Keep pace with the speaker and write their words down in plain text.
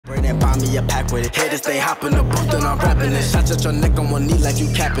and buy me a pack with it. Haters, they hop in the booth and I'm rapping it. Shots at your neck on one knee like you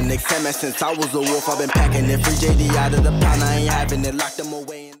capping it. Same since I was a wolf, I've been packing it. Free JD out of the pound, I ain't having it. Lock them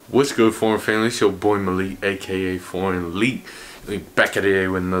away. What's good, foreign family? It's your boy Malik, aka Foreignleek. Back at it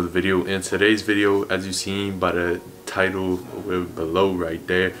with another video. In today's video, as you seen by the title below right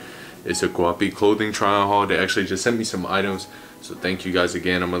there, it's a Guapi clothing try-on haul. They actually just sent me some items, so thank you guys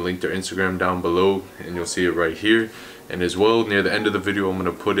again. I'm gonna link their Instagram down below and you'll see it right here. And as well, near the end of the video, I'm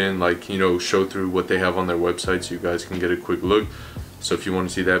gonna put in, like, you know, show through what they have on their website so you guys can get a quick look. So if you want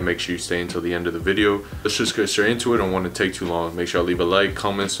to see that, make sure you stay until the end of the video. Let's just get straight into it. I don't want to take too long. Make sure I leave a like,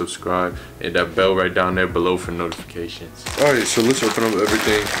 comment, subscribe, and that bell right down there below for notifications. Alright, so let's open up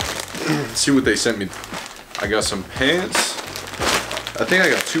everything. See what they sent me. I got some pants. I think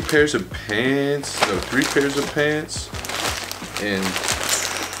I got 2 pairs of pants. No, 3 pairs of pants. And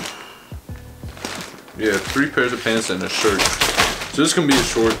yeah, 3 pairs of pants and a shirt. So this is going to be a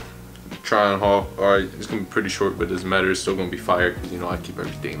short try on haul. Alright, it's gonna be pretty short, but it doesn't matter. It's still gonna be fire because, you know, I keep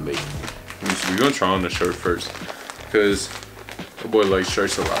everything late. So we're gonna try on the shirt first because the boy likes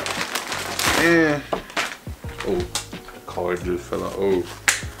shirts a lot. And oh, the card just fell out. Oh,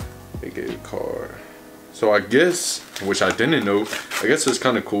 they gave a card. So I guess, which I didn't know, I guess it's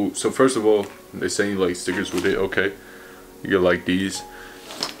kind of cool. So first of all, they say you like stickers with it. Okay, you get like these.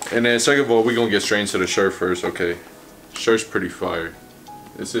 And then second of all, we're gonna get straight into the shirt first. Okay, shirt's pretty fire.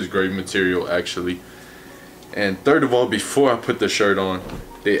 This is great material, actually. And third of all, before I put the shirt on,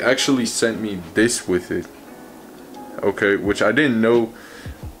 they actually sent me this with it. Okay, which I didn't know.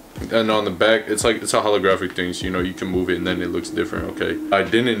 And on the back, it's like, it's a holographic thing, so you know you can move it and then it looks different. Okay, I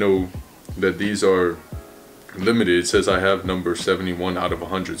didn't know that these are limited. It says I have number 71 out of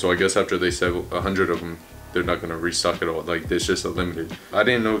 100. So I guess after they sell 100 of them, they're not gonna restock it all. Like, it's just a limited. I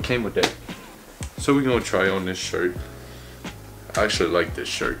didn't know it came with that. So we're gonna try on this shirt. I actually like this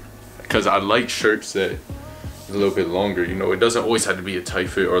shirt because I like shirts that are a little bit longer. You know, it doesn't always have to be a tight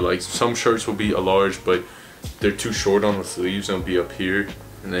fit, or like some shirts will be a large but they're too short on the sleeves and it'll be up here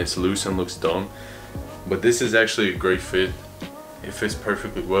and then it's loose and looks dumb. But this is actually a great fit. It fits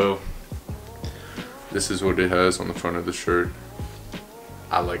perfectly well. This is what it has on the front of the shirt.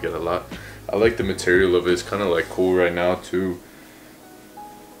 I like it a lot. I like the material of it. It's kind of like cool right now too.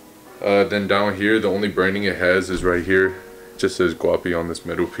 Then down here, the only branding it has is right here. Just says Guapi on this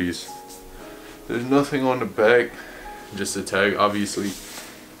middle piece. There's nothing on the back, just a tag, obviously.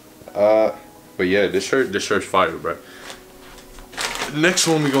 But yeah, this shirt's fire, bro. The next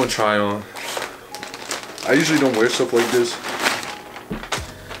one we're gonna try on. I usually don't wear stuff like this,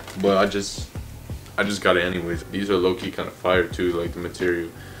 but I just got it anyways. These are low-key kind of fire too, like the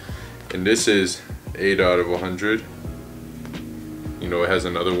material. And this is 8 out of 100. You know, it has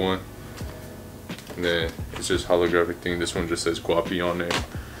another one. And then it's just holographic thing. This one just says Guapi on there.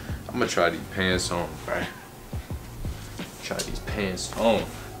 I'm gonna try these pants on, right? Try these pants on.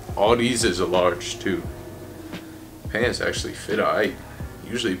 All these is a large too. Pants actually fit alright.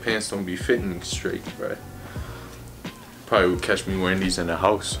 Usually pants don't be fitting straight, right? Probably would catch me wearing these in the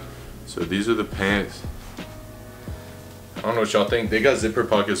house. So these are the pants. I don't know what y'all think. They got zipper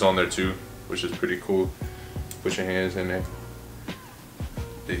pockets on there too, which is pretty cool. Put your hands in there.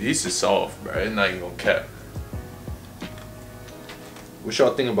 These is soft, bro. It's not even gonna cap. What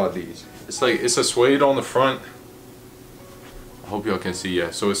y'all think about these? It's like, it's a suede on the front. I hope y'all can see.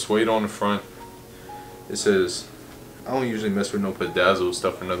 Yeah, so it's suede on the front. It says, I don't usually mess with no bedazzle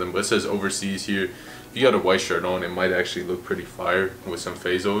stuff or nothing, but it says overseas here. If you got a white shirt on, it might actually look pretty fire with some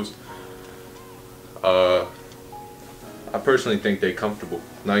Fazos. I personally think they comfortable.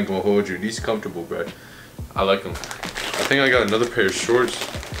 Not even gonna hold you. These comfortable, bro. I like them. I think I got another pair of shorts.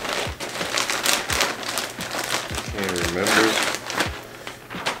 Can't remember.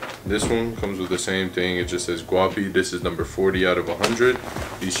 This one comes with the same thing. It just says Guapi. This is number 40 out of 100.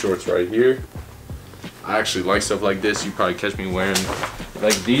 These shorts right here. I actually like stuff like this. You probably catch me wearing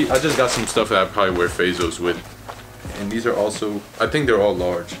like these. I just got some stuff that I probably wear Fazos with. And these are also, I think they're all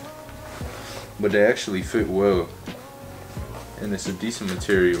large, but they actually fit well. And it's a decent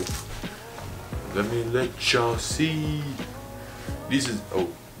material. Let me let y'all see. These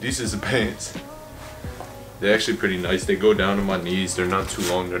is the pants. They're actually pretty nice. They go down to my knees. They're not too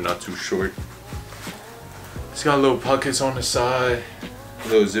long, they're not too short. It's got little pockets on the side.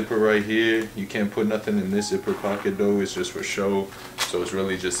 Little zipper right here. You can't put nothing in this zipper pocket though, it's just for show. So it's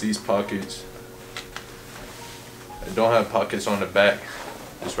really just these pockets. I don't have pockets on the back.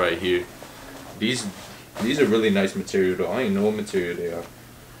 It's right here. These are really nice material though. I ain't know what material they are.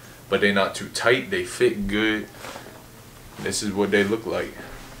 But they're not too tight, they fit good. This is what they look like.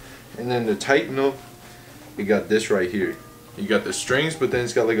 And then to tighten them, we got this right here. You got the strings, but then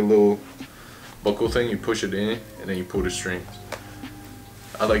it's got like a little buckle thing. You push it in and then you pull the strings.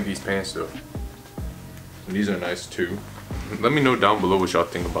 I like these pants though. And these are nice too. Let me know down below what y'all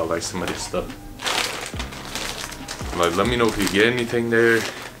think about like some of this stuff. Like, let me know if you get anything there,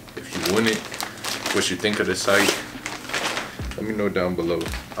 if you win it, what you think of the site. Let me know down below.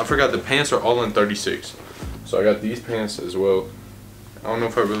 I forgot the pants are all in 36. So I got these pants as well. I don't know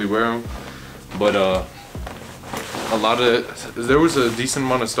if I really wear them, but there was a decent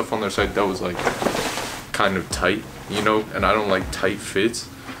amount of stuff on their site that was like kind of tight, you know, and I don't like tight fits.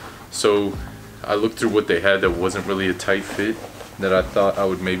 So I looked through what they had that wasn't really a tight fit that I thought I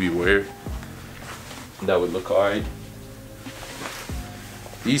would maybe wear. That would look alright.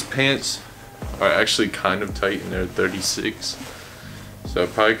 These pants are actually kind of tight and they're 36. So I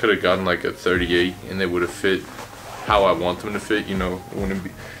probably could have gotten like a 38 and they would have fit how I want them to fit, you know, it wouldn't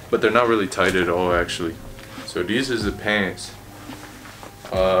be, but they're not really tight at all actually. So these is the pants.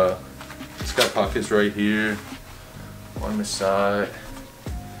 It's got pockets right here on the side.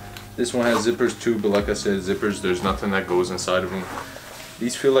 This one has zippers too, but like I said, zippers, there's nothing that goes inside of them.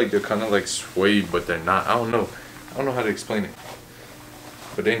 These feel like they're kind of like suede, but they're not. I don't know how to explain it,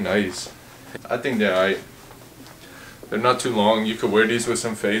 but they're nice. I think they're alright. They're not too long. You could wear these with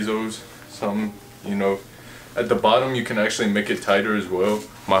some Fazos, some, you know. At the bottom, you can actually make it tighter as well.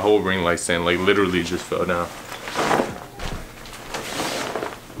 My whole ring light stand like literally just fell down.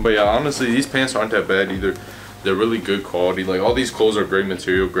 But yeah, honestly, these pants aren't that bad either. They're really good quality. Like, all these clothes are great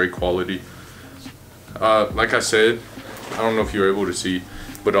material, great quality. Like I said, I don't know if you're able to see,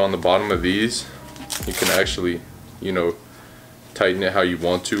 but on the bottom of these, you can actually, you know, tighten it how you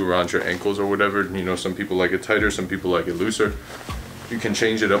want to around your ankles or whatever. You know, some people like it tighter, some people like it looser. You can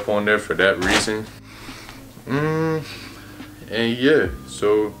change it up on there for that reason. And yeah,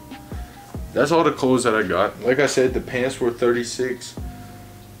 so that's all the clothes that I got. Like I said, the pants were 36.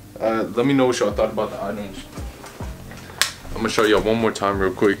 Let me know what y'all thought about the items. I'm gonna show y'all one more time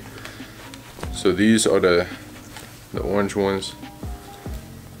real quick. So these are the orange ones.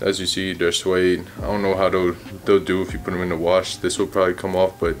 As you see, they're suede. I don't know how they'll do if you put them in the wash. This will probably come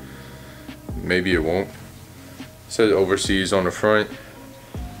off, but maybe it won't. It says overseas on the front.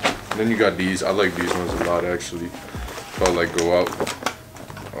 Then you got these. I like these ones a lot actually. If I like go out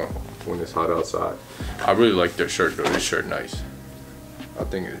when it's hot outside. I really like their shirt though. This shirt nice. I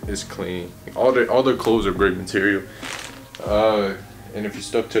think it's clean. All their clothes are great material. And if you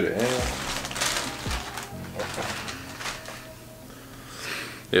stuck to the end.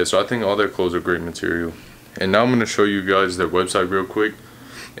 Yeah, so I think all their clothes are great material. And now I'm gonna show you guys their website real quick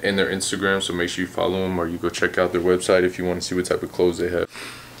and their Instagram. So make sure you follow them or you go check out their website if you want to see what type of clothes they have.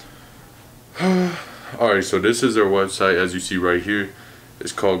 Alright, so this is their website, as you see right here.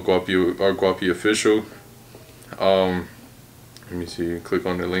 It's called Guapi Official. Let me see, click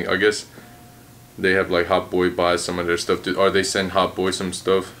on the link. I guess they have like Hot Boy buy some of their stuff or they send Hot Boy some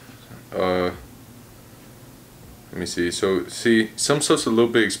stuff. Let me see. So see, some stuff's a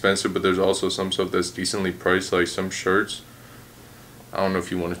little bit expensive, but there's also some stuff that's decently priced, like some shirts. I don't know if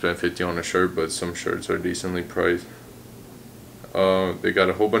you want to spend 50 on a shirt, but some shirts are decently priced. They got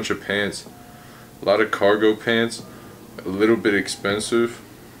a whole bunch of pants. A lot of cargo pants, a little bit expensive,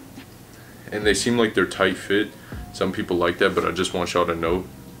 and they seem like they're tight fit. Some people like that, but I just want y'all to know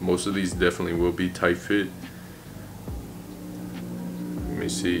most of these definitely will be tight fit. Let me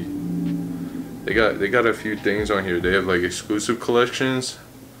see. They got a few things on here. They have like exclusive collections.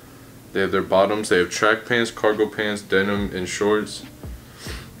 They have their bottoms. They have track pants, cargo pants, denim, and shorts.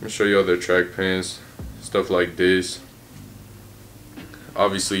 Let me show y'all their track pants. Stuff like this.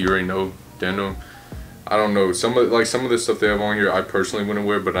 Obviously, you already know denim. I don't know, some of the stuff they have on here I personally wouldn't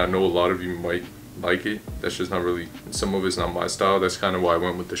wear, but I know a lot of you might like it. That's just not really, some of it's not my style. That's kind of why I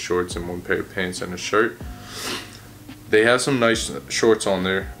went with the shorts and one pair of pants and a shirt. They have some nice shorts on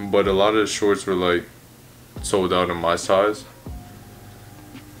there, but a lot of the shorts were like sold out in my size.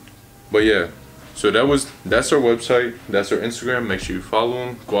 But yeah, so that's their website, that's their Instagram. Make sure you follow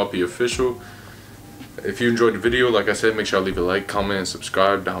them, Guapi Official. If you enjoyed the video, like I said, make sure you leave a like, comment, and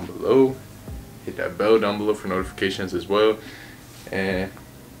subscribe down below. Hit that bell down below for notifications as well. And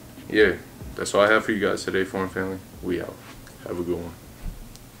yeah, that's all I have for you guys today, Foreign Family. We out. Have a good one.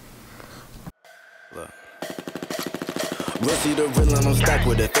 Real see the real and I'm stacked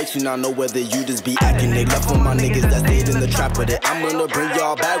with it. Fakes you not know whether you just be acting. They left for my niggas that stayed in the trap with it. I'm gonna bring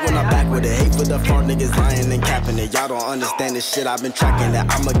y'all back when I'm back with it. Hate for the front niggas lying and capping it. Y'all don't understand this shit, I've been tracking that.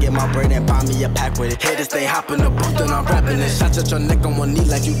 I'ma get my bread and buy me a pack with it. Haters stay hopping the booth and I'm rapping it. Shots at your neck on one knee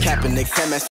like you capping it.